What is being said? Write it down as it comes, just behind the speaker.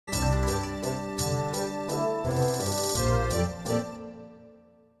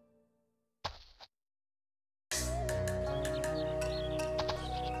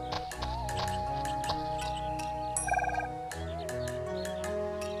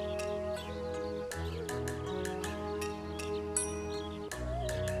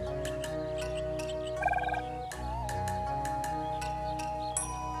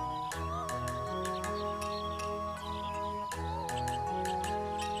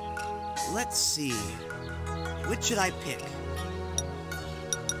Let's see. Which should I pick?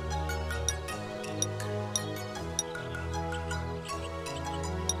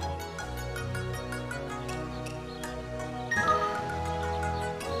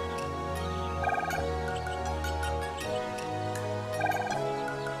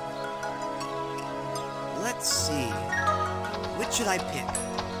 Let's see. Which should I pick?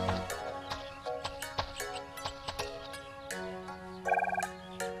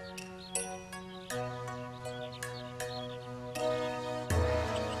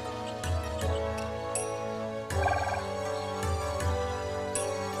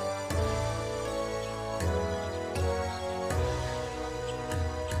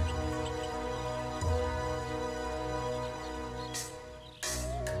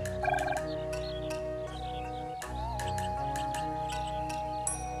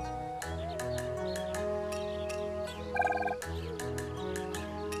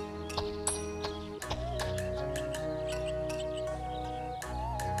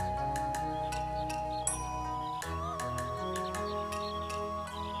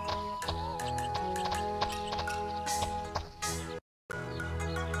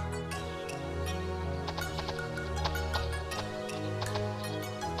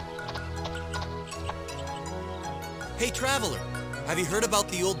 Hey, traveler, have you heard about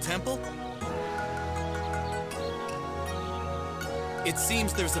the old temple? It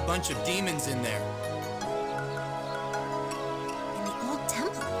seems there's a bunch of demons in there. In the old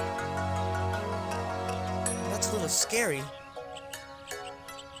temple? That's a little scary.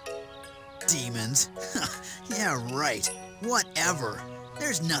 Demons? Yeah, right. Whatever.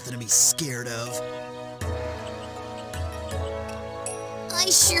 There's nothing to be scared of. I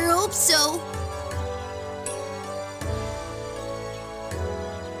sure hope so.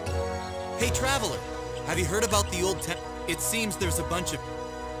 Hey, traveler, have you heard about the old temple? It seems there's a bunch of...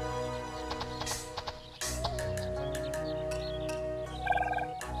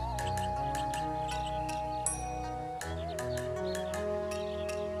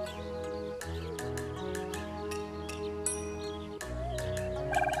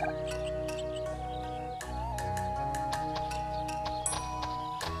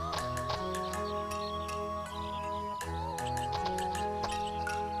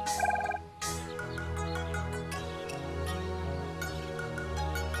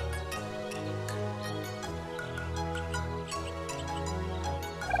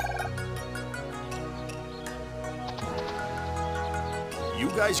 You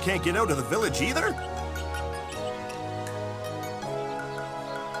guys can't get out of the village either?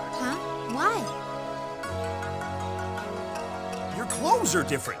 Huh? Why? Your clothes are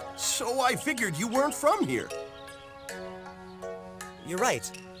different, so I figured you weren't from here. You're right.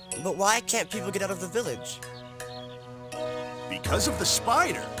 But why can't people get out of the village? Because of the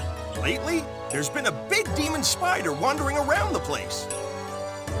spider. Lately, there's been a big demon spider wandering around the place.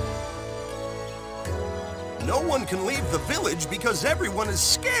 No one can leave the village because everyone is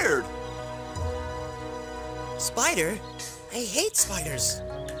scared. Spider? I hate spiders.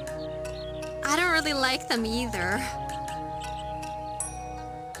 I don't really like them either.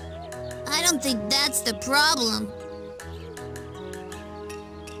 I don't think that's the problem.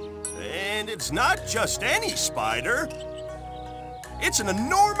 And it's not just any spider. It's an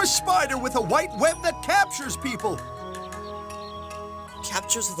enormous spider with a white web that captures people.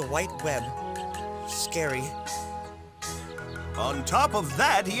 Captures with a white web. Scary. On top of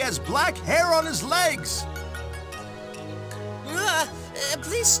that, he has black hair on his legs.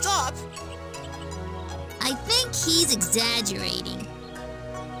 Please stop. I think he's exaggerating.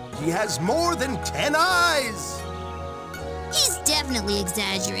 He has more than 10 eyes. He's definitely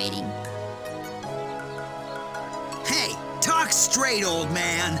exaggerating. Hey, talk straight, old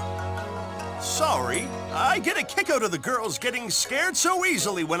man. Sorry, I get a kick out of the girls getting scared so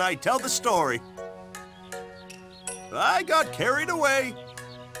easily when I tell the story. I got carried away.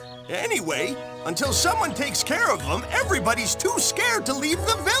 Anyway, until someone takes care of them, everybody's too scared to leave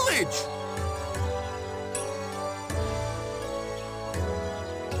the village.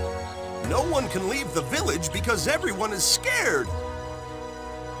 No one can leave the village because everyone is scared.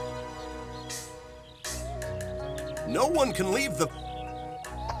 No one can leave the...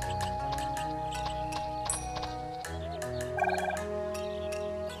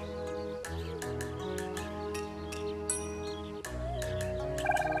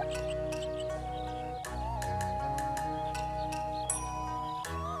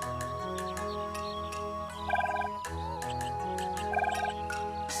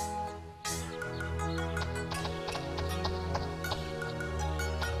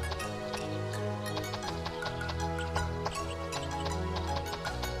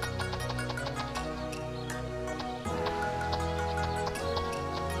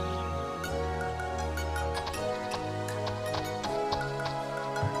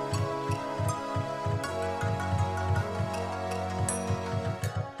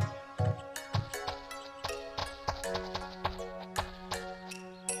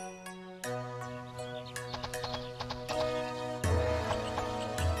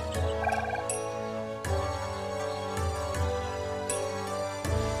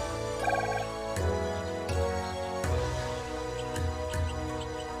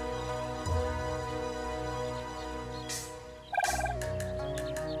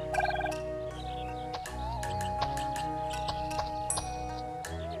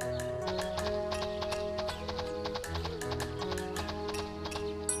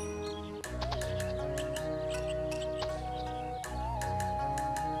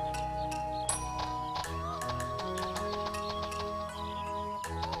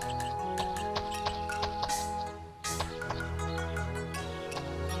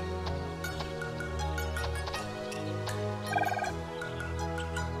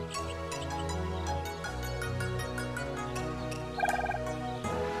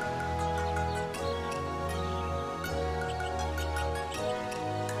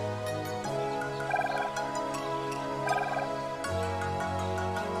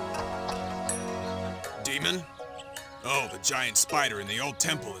 Oh, the giant spider in the old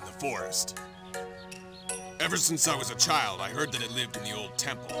temple in the forest. Ever since I was a child, I heard that it lived in the old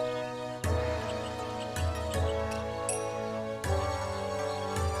temple.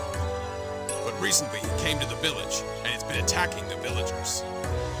 But recently, he came to the village, and it's been attacking the villagers.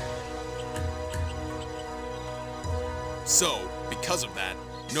 So, because of that,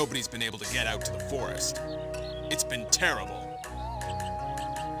 nobody's been able to get out to the forest. It's been terrible.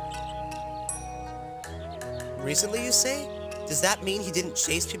 Recently, you say? Does that mean he didn't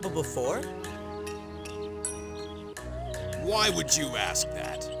chase people before? Why would you ask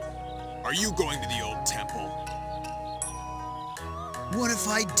that? Are you going to the old temple? What if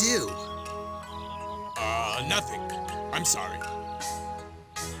I do? Nothing. I'm sorry.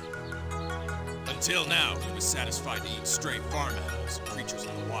 Until now, he was satisfied to eat stray farm animals and creatures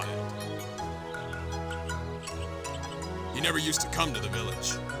in the wild. He never used to come to the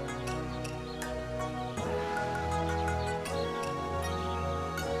village.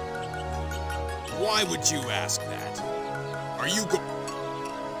 Why would you ask that? Are you go-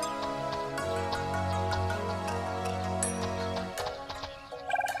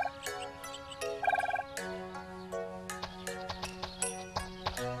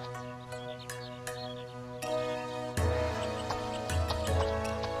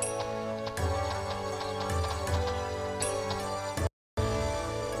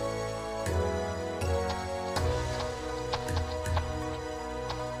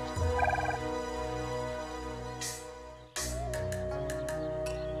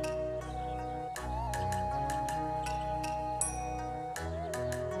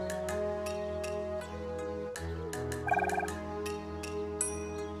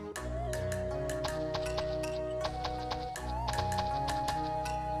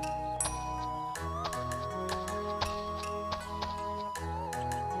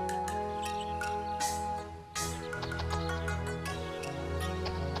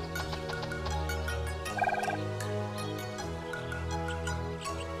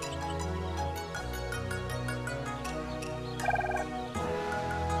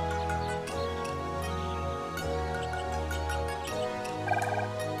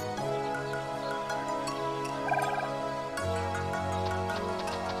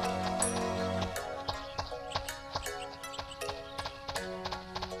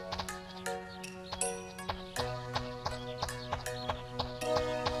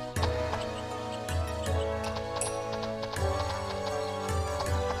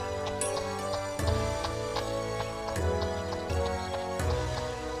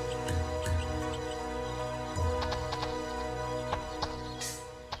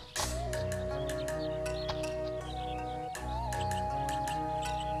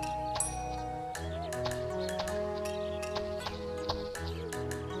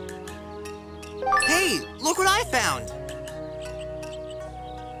 Hey, look what I found!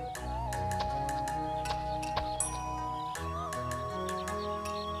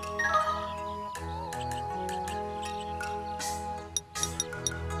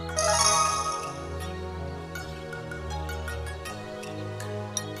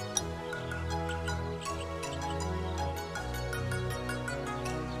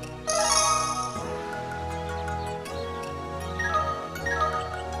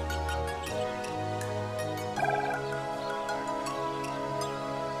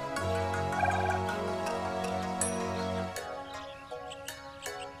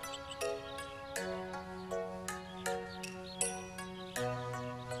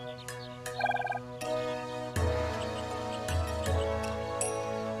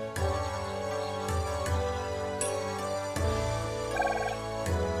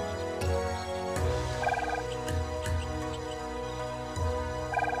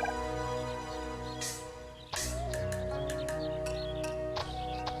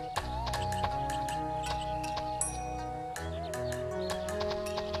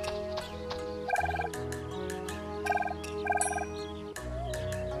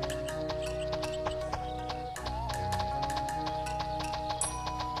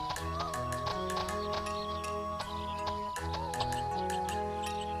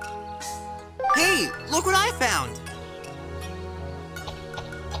 Hey, look what I found!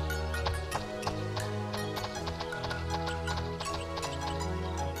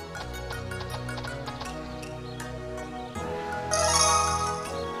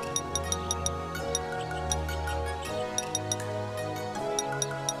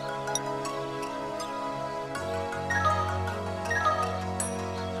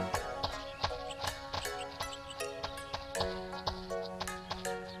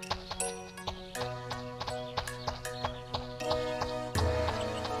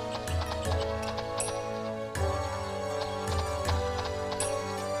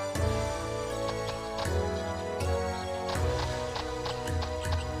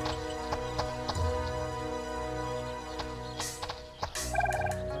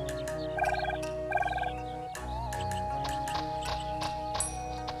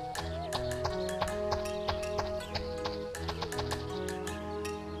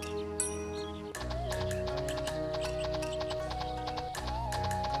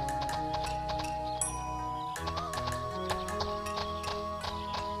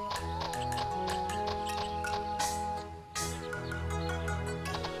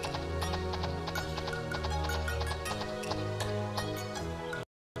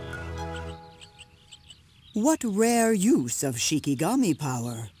 What rare use of Shikigami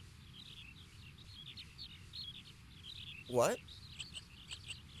power? What?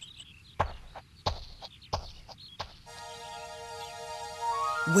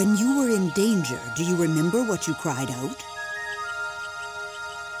 When you were in danger, do you remember what you cried out?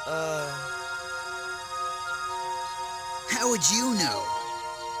 How would you know?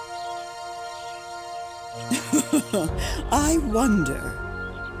 I wonder.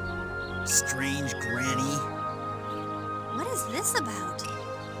 Strange granny. What is this about?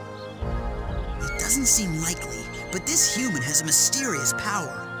 It doesn't seem likely, but this human has a mysterious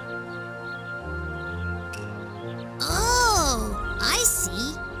power. Oh, I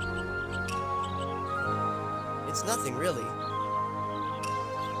see. It's nothing, really.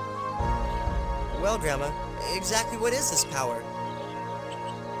 Well, Grandma, exactly what is this power?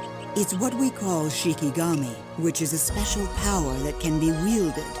 It's what we call Shikigami, which is a special power that can be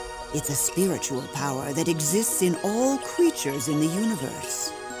wielded. It's a spiritual power that exists in all creatures in the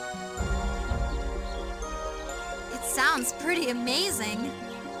universe. It sounds pretty amazing.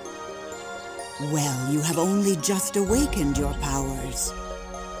 Well, you have only just awakened your powers.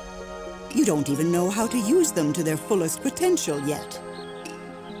 You don't even know how to use them to their fullest potential yet.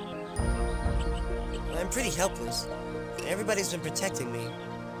 I'm pretty helpless. Everybody's been protecting me.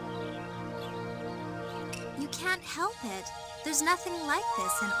 You can't help it. There's nothing like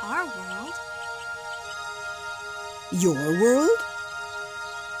this in our world. Your world?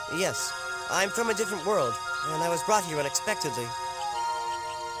 Yes, I'm from a different world, and I was brought here unexpectedly.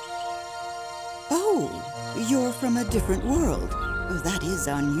 Oh, you're from a different world. That is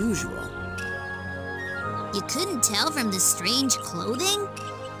unusual. You couldn't tell from the strange clothing?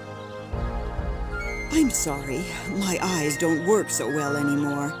 I'm sorry. My eyes don't work so well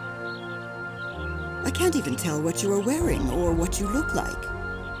anymore. I can't even tell what you are wearing or what you look like.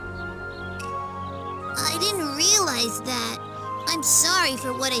 I didn't realize that. I'm sorry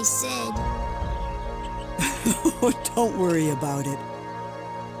for what I said. Don't worry about it.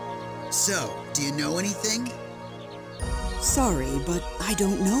 So, do you know anything? Sorry, but I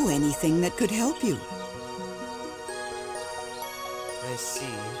don't know anything that could help you. I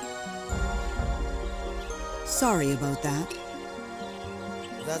see. Sorry about that.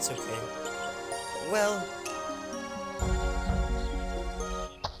 That's okay. Well...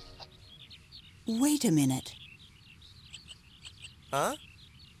 Wait a minute. Huh?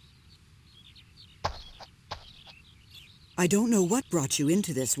 I don't know what brought you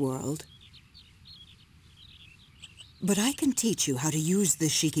into this world, but I can teach you how to use the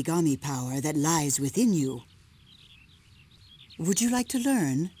Shikigami power that lies within you. Would you like to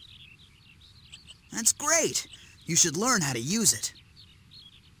learn? That's great. You should learn how to use it.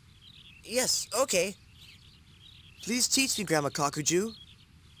 Yes, okay. Please teach me, Grandma Kakuju.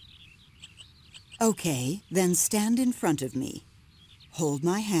 Okay, then stand in front of me. Hold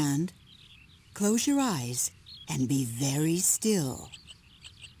my hand, close your eyes, and be very still.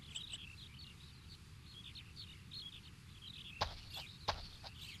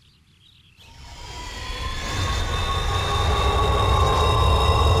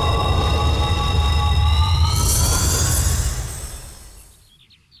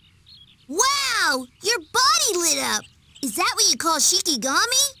 Wow! Your body lit up! Is that what you call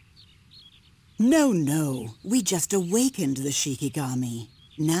Shikigami? No, we just awakened the Shikigami.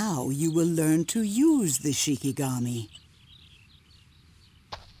 Now you will learn to use the Shikigami.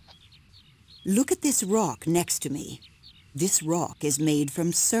 Look at this rock next to me. This rock is made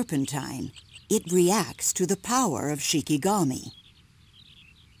from serpentine. It reacts to the power of Shikigami.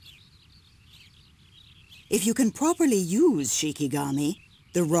 If you can properly use Shikigami,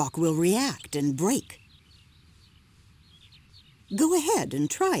 the rock will react and break. Go ahead and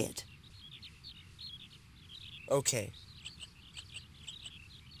try it. Okay.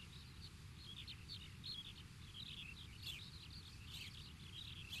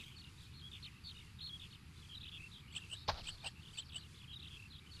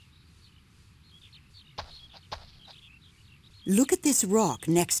 Look at this rock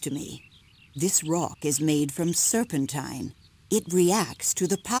next to me. This rock is made from serpentine. It reacts to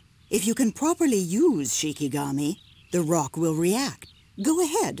the power. If you can properly use Shikigami, the rock will react. Go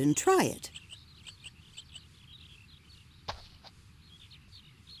ahead and try it.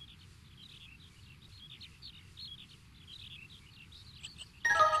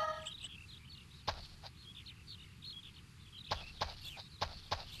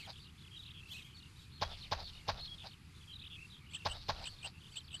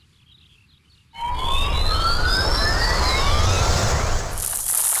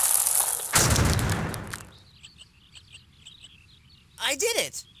 I did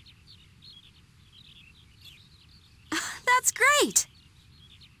it!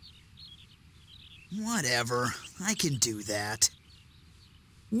 Whatever. I can do that.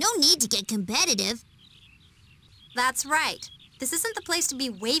 No need to get competitive. That's right. This isn't the place to be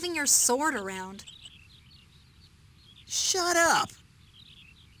waving your sword around. Shut up!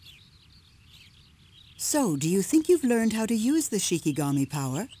 So, do you think you've learned how to use the Shikigami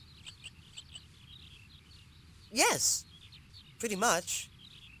power? Yes, pretty much.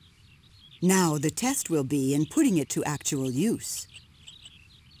 Now the test will be in putting it to actual use.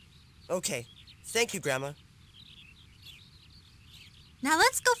 Okay, thank you, Grandma. Now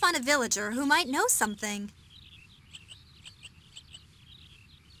let's go find a villager who might know something.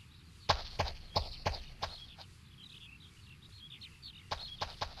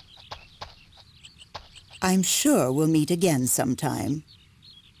 I'm sure we'll meet again sometime.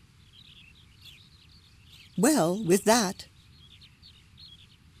 Well, with that,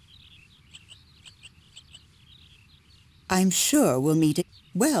 I'm sure we'll meet.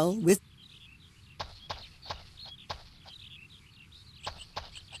 Well, with.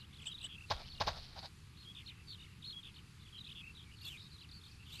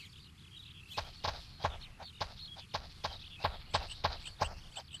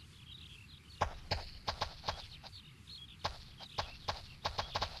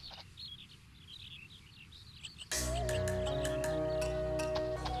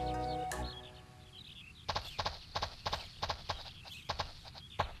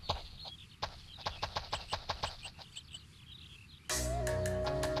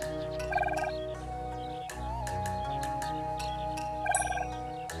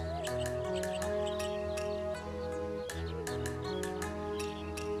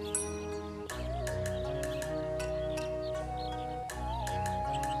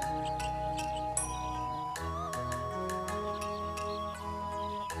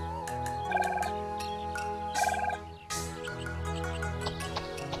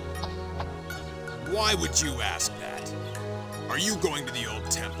 Why would you ask that? Are you going to the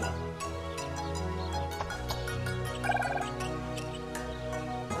old temple?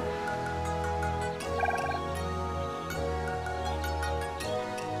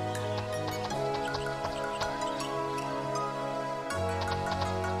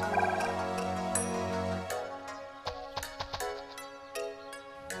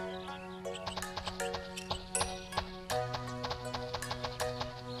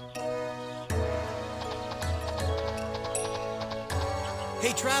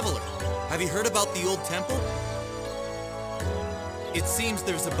 Hey, Traveler, have you heard about the old temple? It seems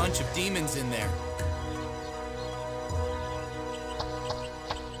there's a bunch of demons in there.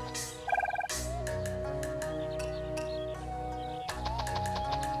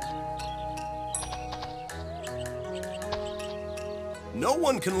 No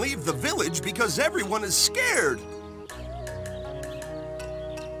one can leave the village because everyone is scared.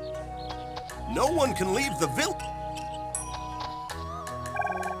 No one can leave the village.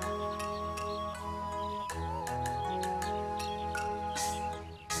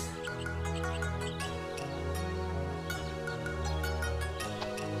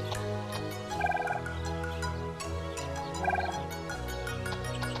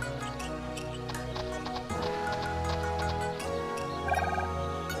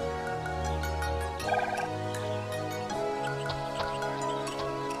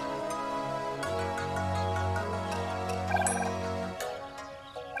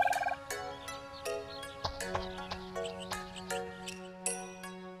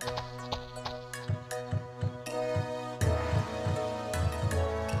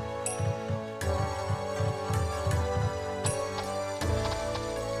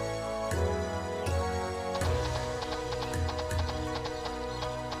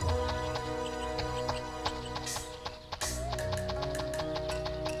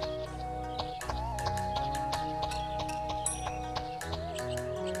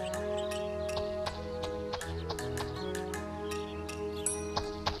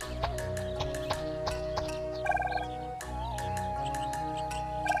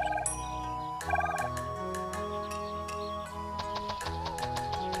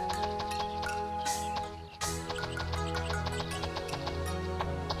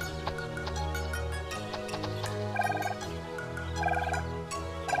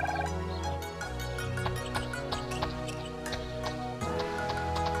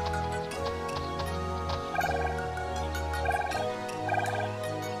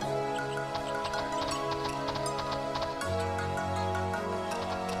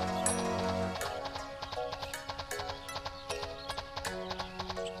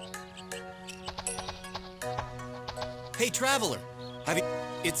 Hey, Traveler, have you...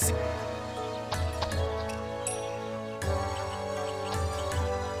 It's...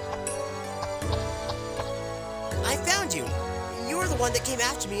 found you. You were the one that came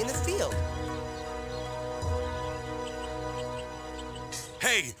after me in the field.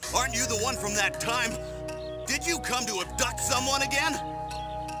 Hey, aren't you the one from that time? Did you come to abduct someone again?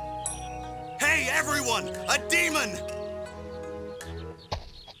 Hey, everyone! A demon!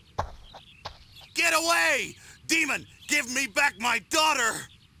 Get away! Demon, give me back my daughter!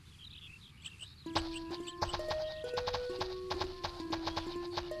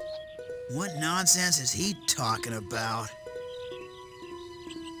 What nonsense is he talking about?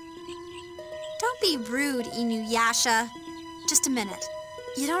 Don't be rude, Inuyasha. Just a minute.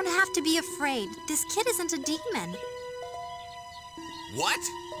 You don't have to be afraid. This kid isn't a demon. What?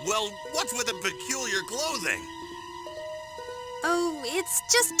 Well, what's with the peculiar clothing? Oh, it's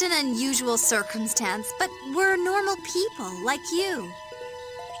just an unusual circumstance, but we're normal people, like you.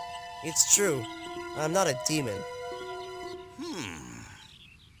 It's true. I'm not a demon.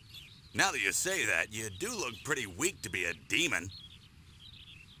 Now that you say that, you do look pretty weak to be a demon.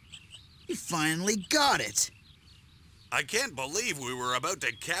 He finally got it. I can't believe we were about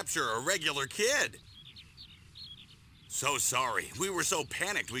to capture a regular kid. So sorry. We were so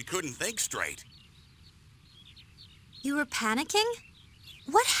panicked we couldn't think straight. You were panicking?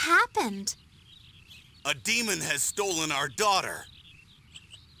 What happened? A demon has stolen our daughter.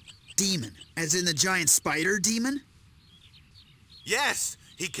 Demon, as in the giant spider demon? Yes,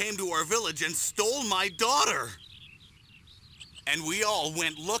 he came to our village and stole my daughter. And we all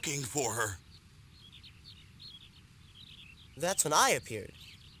went looking for her. That's when I appeared.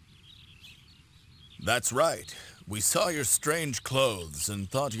 That's right. We saw your strange clothes and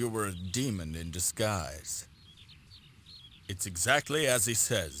thought you were a demon in disguise. It's exactly as he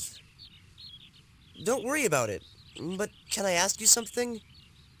says. Don't worry about it. But can I ask you something?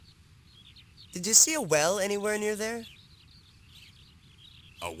 Did you see a well anywhere near there?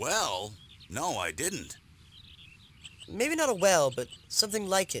 A well? No, I didn't. Maybe not a well, but something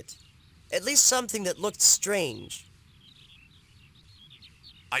like it. At least something that looked strange.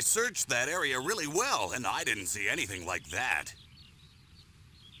 I searched that area really well, and I didn't see anything like that.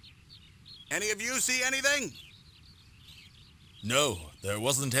 Any of you see anything? No, there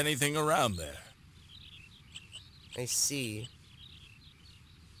wasn't anything around there. I see.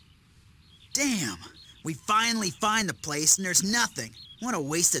 Damn, we finally find the place and there's nothing. What a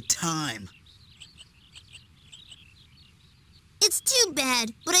waste of time. It's too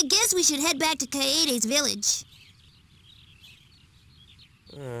bad, but I guess we should head back to Kaede's village.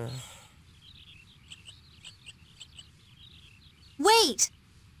 Wait!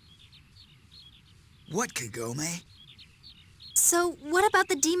 What, Kagome? So, what about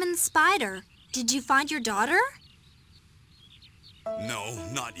the demon spider? Did you find your daughter? No,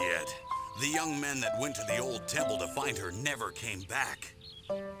 not yet. The young men that went to the old temple to find her never came back.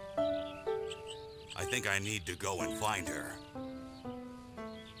 I think I need to go and find her.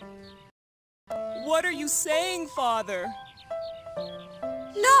 What are you saying, Father?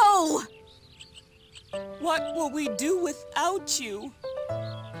 No! What will we do without you?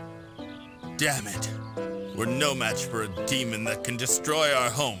 Damn it. We're no match for a demon that can destroy our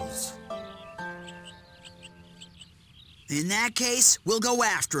homes. In that case, we'll go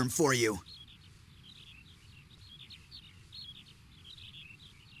after him for you.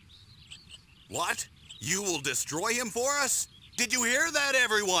 What? You will destroy him for us? Did you hear that,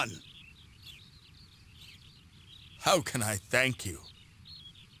 everyone? How can I thank you?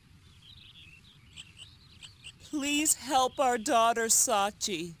 Please help our daughter,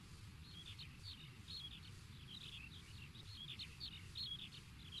 Sachi.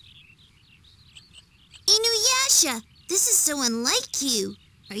 Inuyasha, this is so unlike you.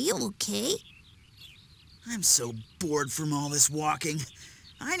 Are you okay? I'm so bored from all this walking.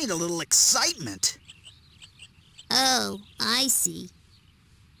 I need a little excitement. Oh, I see.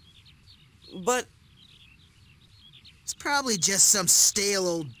 But It's probably just some stale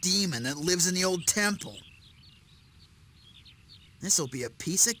old demon that lives in the old temple. This'll be a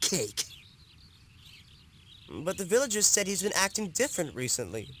piece of cake. the villagers said he's been acting different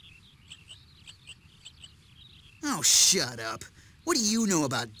recently. Oh, shut up. What do you know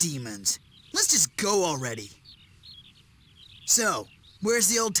about demons? Let's just go already. So, where's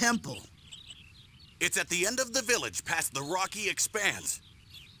the old temple? It's at the end of the village, past the rocky expanse.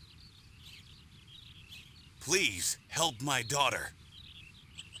 Please, help my daughter.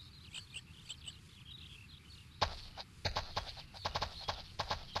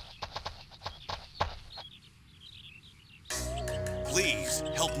 Please,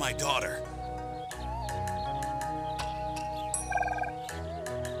 help my daughter.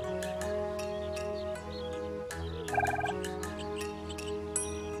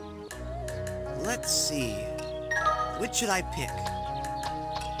 Let's see. Which should I pick?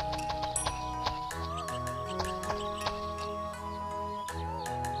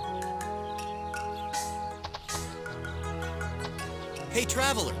 Hey,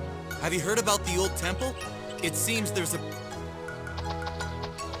 traveler, have you heard about the old temple? It seems there's a...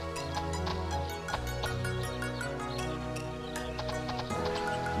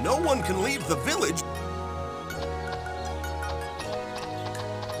 No one can leave the village.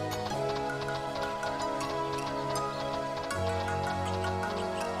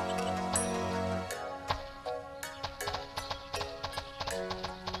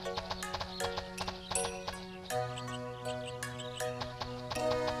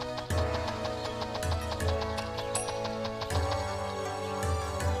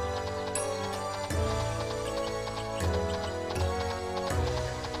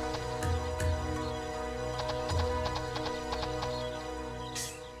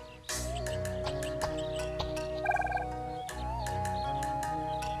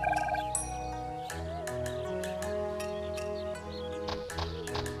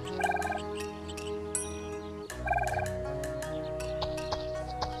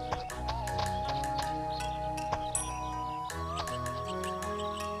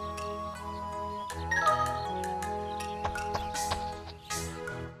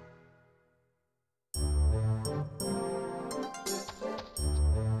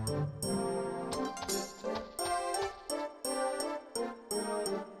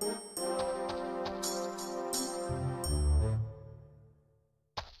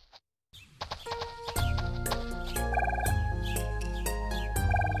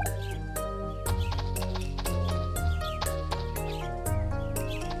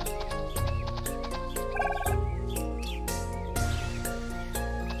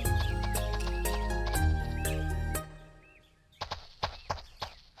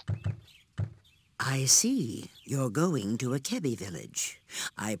 I see. You're going to Akebi village.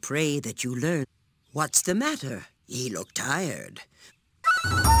 I pray that you learn. What's the matter? Ye look tired.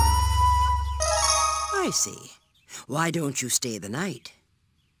 I see. Why don't you stay the night?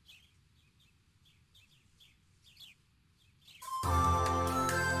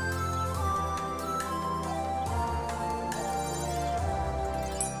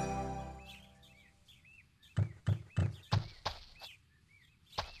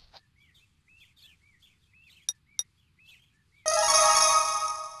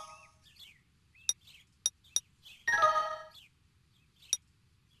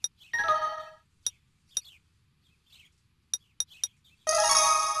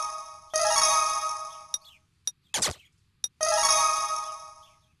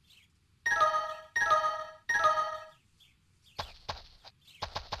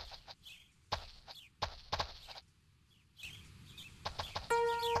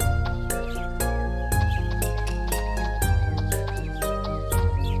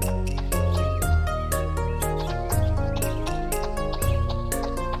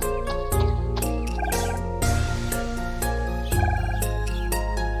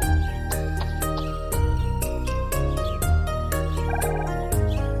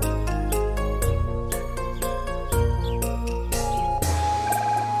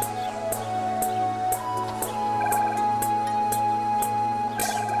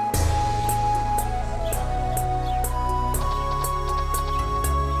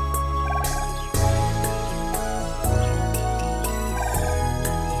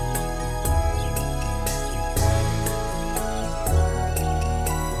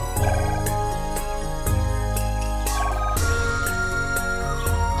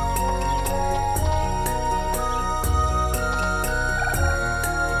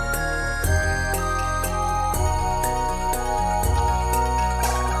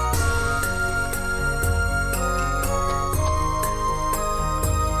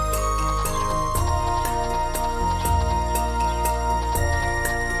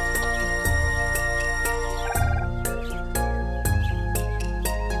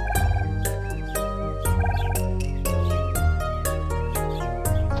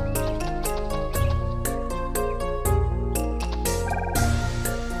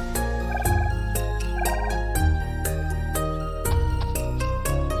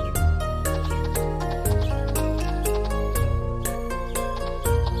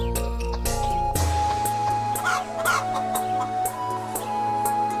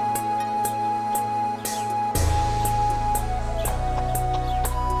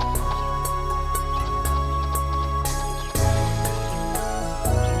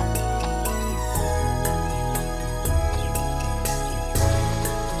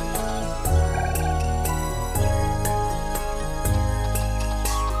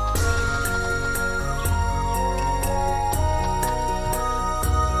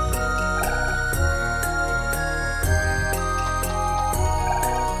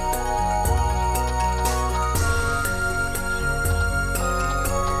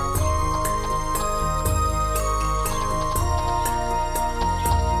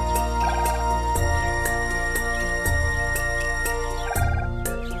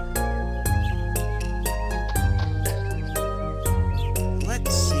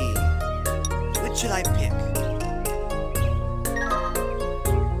 should I pick?